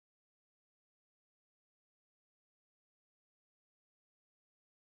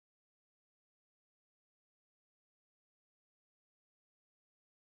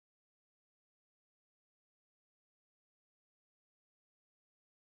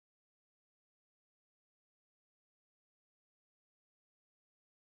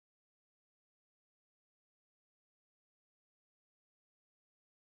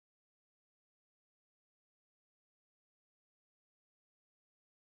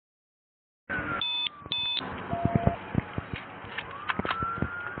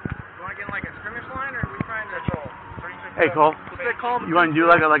Hey Cole, Calm. you want to do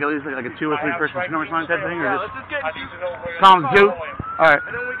like at least like a 2 or 3 person number sign type thing, or Yeah, just let's just get calm 2? All right.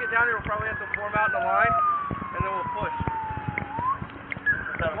 And then when we get down here, we'll probably have to form out in a line, and then we'll push.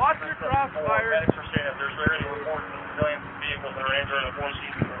 Watch your crossfire. There's rarely reports of civilian vehicles that are entering the 4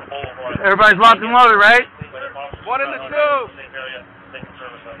 seasons of the boulevard. Everybody's locked and loaded, right? One in the two.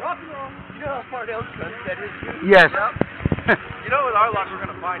 You know how far Dale's said his shoes? Yes. Yep. You know with our luck, we're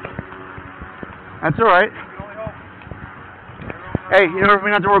going to find him. That's all right. We can only hope. Hey, you know, if we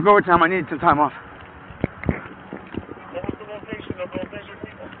don't have to work overtime, I need some time off. What was the location of those injured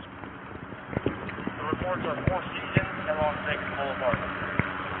people? The reports are 4 seasons along Sacred Boulevard.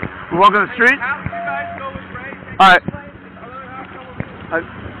 We walk on the street? Half the guys go with Ray. All right.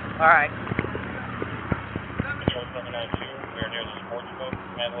 All right. Control 792, we are near the sports book,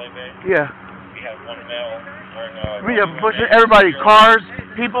 Mandalay Bay. Yeah. We have one male wearing We are pushing everybody, cars,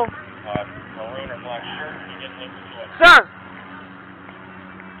 people. maroon or black shirt. He gets linked to us. Sir!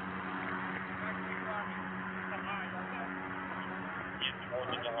 He's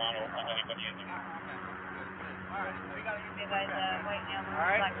towards the Delano, if anybody in there.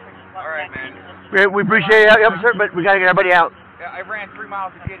 All right, man. We appreciate the help, sir, but we got to get everybody out. Yeah, I ran 3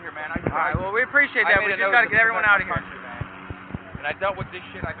 miles to get here, man. All right, well, we appreciate that. We just got to get everyone out of here. And I dealt with this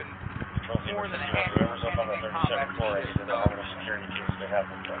shit. I've been more than a hand Whoever's up on the 32nd floor, I need to know how many security keys they have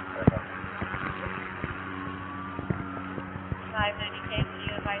in front. 590K, can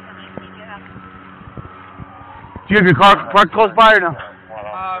you advise how many keys you have? Do you have your car parked close by or no?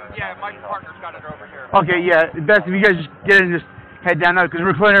 Yeah, my partner's got it over here. Okay, yeah. Best if you guys just get in and just head down now, because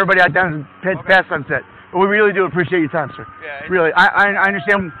we're pulling everybody out down past sunset. But we really do appreciate your time, sir. Yeah, really. I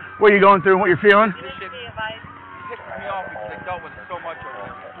understand what you're going through and what you're feeling. This shit pissed me off because I dealt with it so much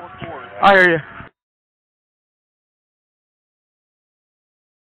over 4 quarters. I hear you.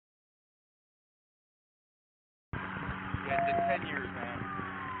 Yeah, it's been 10 years, man.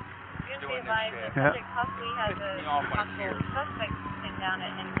 Doing this shit. Yeah. Project Huxley has Pissed a me off when I hear possible suspect sitting down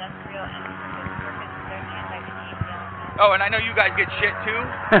at industrial and Oh, and I know you guys get shit too,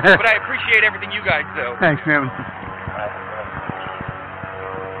 but I appreciate everything you guys do. Thanks, man.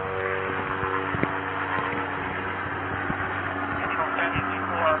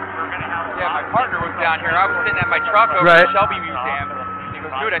 Yeah, my partner was down here. I was sitting at my truck over Right. at the Shelby Museum. He goes,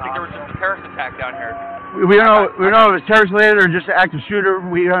 dude, I think there was just a terrorist attack down here. We don't know. We don't know if it's terrorist related or just an active shooter.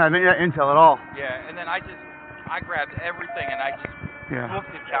 We don't have any intel at all. Yeah, and then I grabbed everything and I just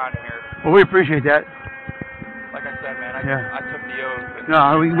booked it down here. Well, we appreciate that. Like I said, man, I took the oath. And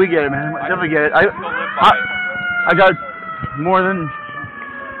No, we get it, man. Definitely get it. still live by it. I got more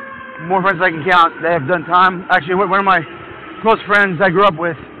friends I can count that have done time. Actually, one of my close friends I grew up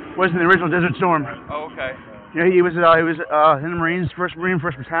with was in the original Desert Storm. Oh, okay. You know, he was in the Marines, first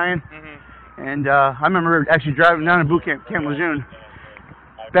Battalion, and I remember actually driving down to boot camp, Camp Lejeune,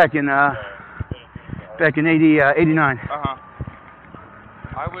 back in '89.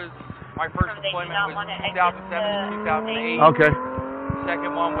 My first deployment was 2007 to 2008. Okay.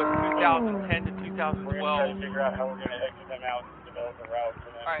 Second one was 2010 to 2012. We're going to try to figure out how we're going to exit them out and develop a route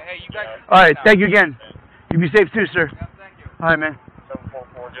for them. All right, hey, you guys. All right, thank you again. You be safe too, sir. Yeah, thank you. All right, man.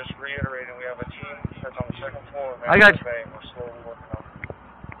 744, just reiterating, we have a team that's on the 2nd floor of I got you. Bay, and we're slowly working on it.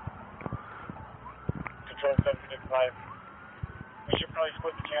 Control 755. We should probably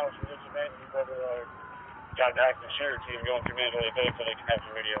split the channels for this event. We've got an active shooter team going through Mandalay Bay so they can have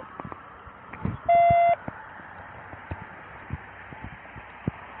the video.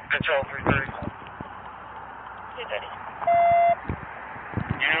 Control 330.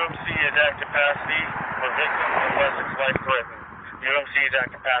 UMC is at capacity for victims unless it's life-threatening. UMC is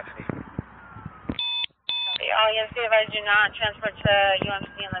at capacity. All UMC advise do not transport to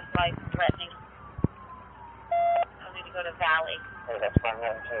UMC unless life-threatening. I'll need to go to Valley. Oh, that's fine.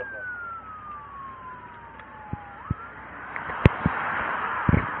 That too.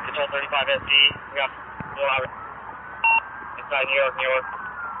 Control 35 SD. We got inside New York, New York.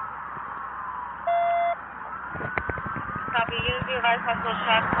 Copy. UMC advise possible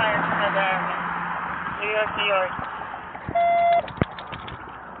shots fired to the New York, New York.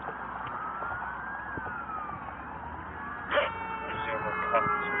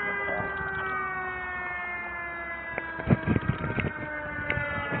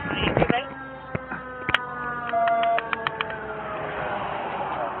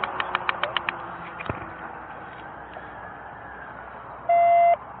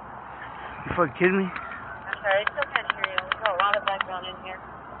 You fucking kidding me? I'm sorry, I still can't hear you. We've got a lot of background in here.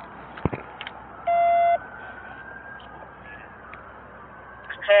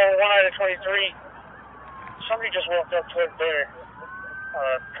 Control 1 out of 23. Somebody just walked up towards their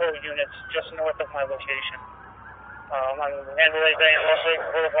co units just north of my location. Mandalay Bay and Los Angeles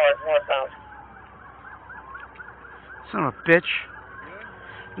Boulevard, northbound. Son of a bitch.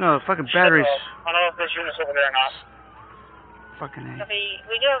 No, the fucking batteries. I don't know if there's units over there or not. Fucking A.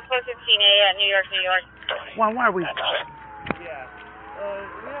 We do have 415A at New York, New York. Why are we? Yeah. We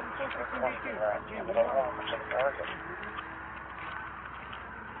have a 415B too.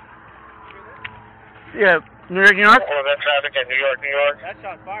 Yeah, New York, New York? All of that traffic at New York, New York. That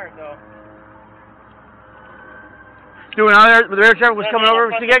shot fired though. Doing out there, the air traffic was coming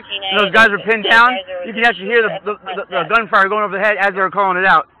over to get, and those guys were pinned down. You can actually hear the gunfire going over the head as they were calling it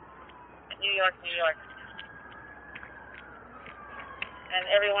out. New York, New York. And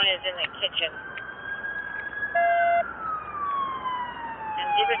everyone is in the kitchen. And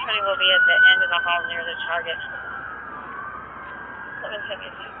Zebra 20 will be at the end of the hall near the target.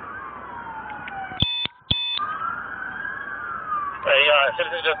 770. A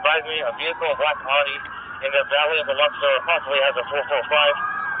citizen just advised me a vehicle, a black Audi, in the valley of the Luxor possibly has a 445.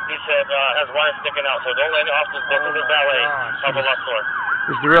 He said has wires sticking out, so don't let any officers go to the valley of the Luxor.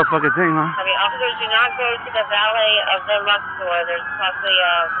 This is the real fucking thing, huh? I mean, officers do not go to the valley of the Luxor. There's possibly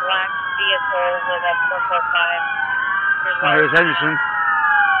a black vehicle with a 445. Oh, here's Henderson.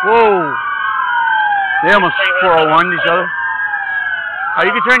 Whoa! They almost 401 each other. Oh,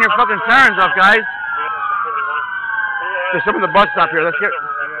 you can turn your fucking sirens off, guys. There's some in the bus stop here. Let's get.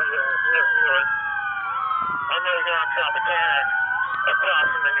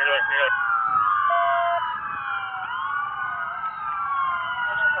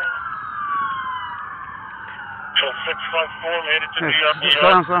 So 654 made it to New York, New Slow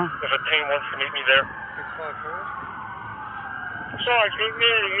down, York. slow down. If a team wants to meet me there. 654? Sorry, St.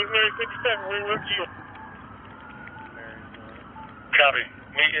 Mary 67, we're with you. Copy.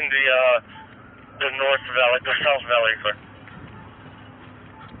 Meet in the North Valley, the South Valley, sir.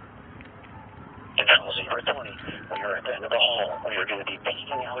 Control Zebra 20, we are at the end of the hall. We are going to be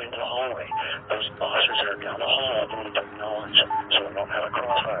peeking out into the hallway. Those officers that are down the hall need to acknowledge so we don't have a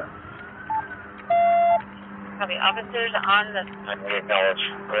crossfire. Copy. Officers on the... I need to acknowledge.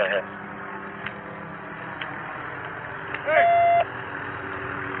 Go ahead.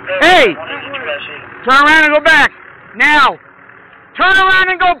 Hey! Turn around and go back! Now! Turn around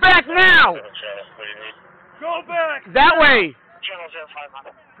and go back now! Go back! That way!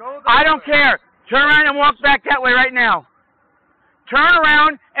 I don't care. Turn around and walk back that way right now. Turn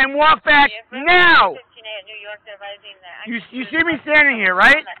around and walk back now! You see me standing here,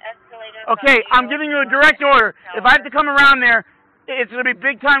 right? Okay, I'm giving you a direct order. If I have to come around there, it's going to be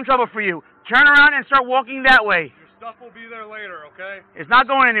big time trouble for you. Turn around and start walking that way. Your stuff will be there later, okay? It's not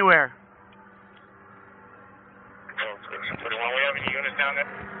going anywhere. So, 21, we have any units down there?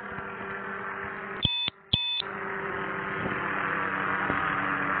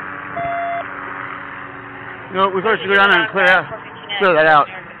 No, we first should go down there and clear that out.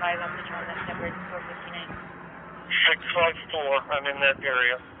 654, I'm in that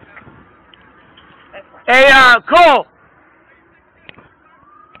area. Hey, Cole!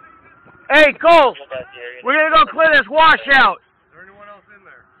 Hey, Cole! We're gonna go clear this washout. Is there anyone else in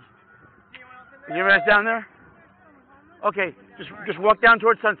there? Anyone else down there? Okay, just walk down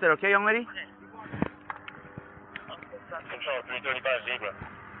towards Sunset, okay, young lady? Control 335 Zebra.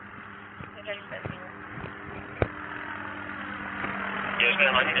 Yes,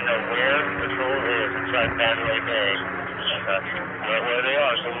 ma'am, I need to know where the patrol is inside Mandalay Bay. Where they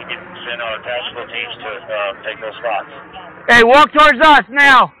are, so we can send our tactical teams to take those spots. Hey, walk towards us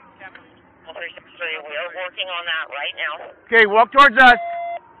now. 363, we are working on that right now. Okay, walk towards us.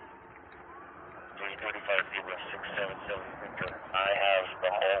 335 Zebra 677 Victor. I have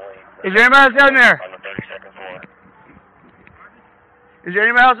the hallway. Is there anybody else down there? On the 32nd floor. Is there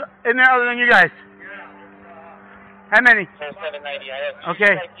anybody else in there other than you guys? How many? 790. I have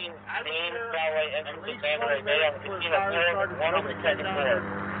Okay. main Valley entrance of Mandalay Bay on the casino floor, one on the second floor.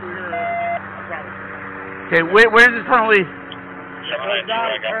 Okay, where does this tunnel lead?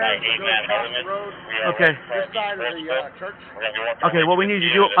 Okay. Okay, what we need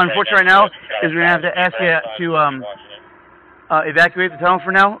to do, unfortunately, right now, is we're gonna have to ask you to evacuate the tunnel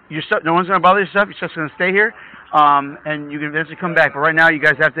for now. Your stuff, no one's gonna bother your stuff. You're just gonna stay here, and you can eventually come back. But right now, you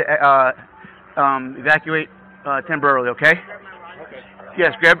guys have to evacuate temporarily. Okay?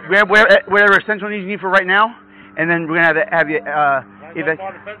 Yes. Grab whatever essential needs you need for right now, and then we're gonna have you evacuate.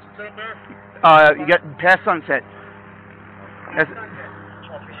 You got past Sunset.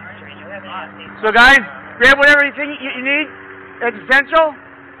 So guys, grab whatever you think you need that's essential,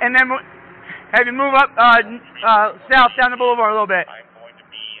 and then have you move up south down the boulevard a little bit. I'm going to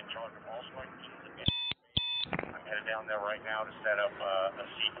be in charge of all smart machines. I'm headed down there right now to set up a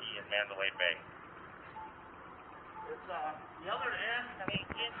CT in Mandalay Bay.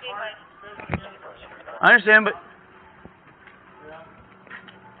 I understand, but...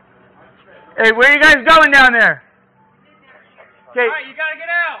 Hey, where are you guys going down there? Okay. Alright, you gotta get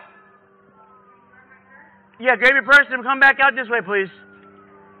out! Yeah, grab your purse and come back out this way, please.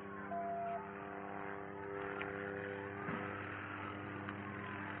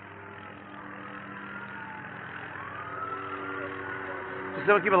 Just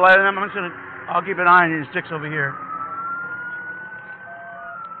don't keep a light on them. I'll keep an eye on your sticks over here.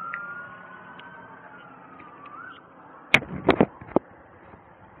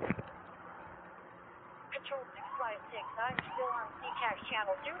 Control 656, I'm still on CCAS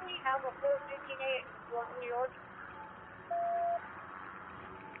channel. Do we have a 458 New York?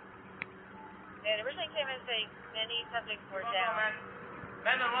 Yeah, the originally came in saying many subjects were down.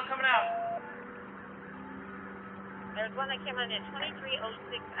 Man, one coming out. There's one that came in at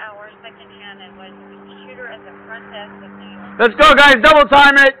 23:06 hours, second hand, and was a shooter at the front desk of New York. Let's go, guys. Double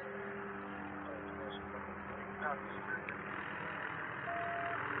time it.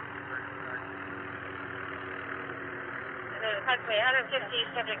 And there's approximately 150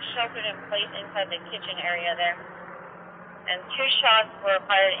 subjects sheltered in place inside the kitchen area there. And 2 shots were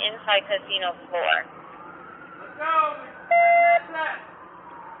fired inside casino floor. Let's go! That's that.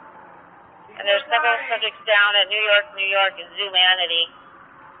 And there's several subjects down at New York, Zoomanity,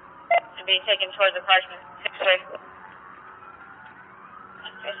 and being taken towards apartment 6-3.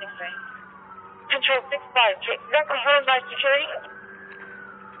 6-3. Control 6-5. Is that confirmed by security?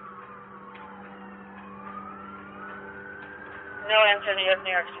 No answer, New York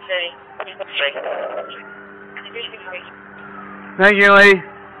security. 3-6-3. Thank you, lady.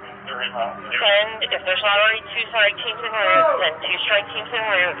 And if there's already 2 strike teams en route, then 2 strike teams en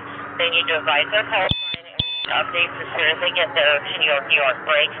route, they need to advise their call sign and updates as soon as they get there to New York,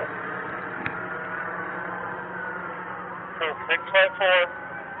 break. So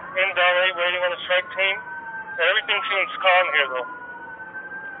 654 in Delray waiting on the strike team. So everything seems calm here though.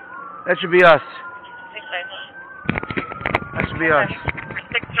 That should be us. 6-5. That should be us. 6-3.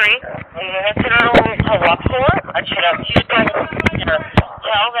 We head to Luxor. I should have 2 strikes to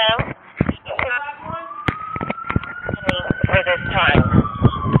tell them for this time.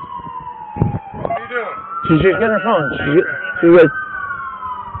 What are you doing? She's getting her phone. She's good.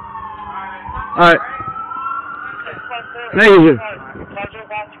 All right. Thank you, sir.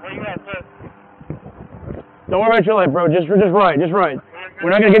 Where you at, sir? Don't worry about your light, bro. Just right.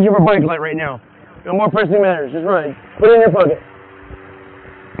 We're not gonna get you for bike light right now. No more pressing matters. Just right. Put it in your pocket.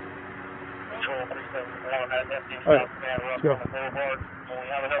 All right. Let's go. We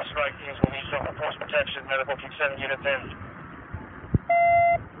have enough strike teams. We need some force protection. Medical keep sending units in.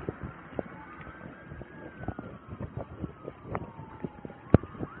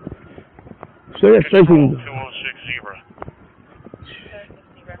 So that's striking. 206 Zebra.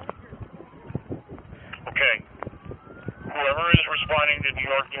 Okay. Whoever is responding to New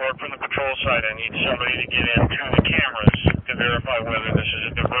York from the patrol side, I need somebody to get into the cameras to verify whether this is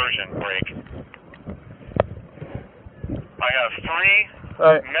a diversion break. I have 3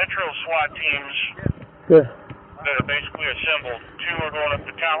 Metro SWAT teams that are basically assembled. 2 are going up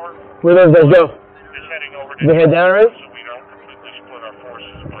the tower. Where those guys go? Just heading over to They head down already? so we don't completely split our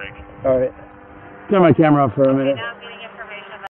forces break. All right. Turn my camera off for a minute. Now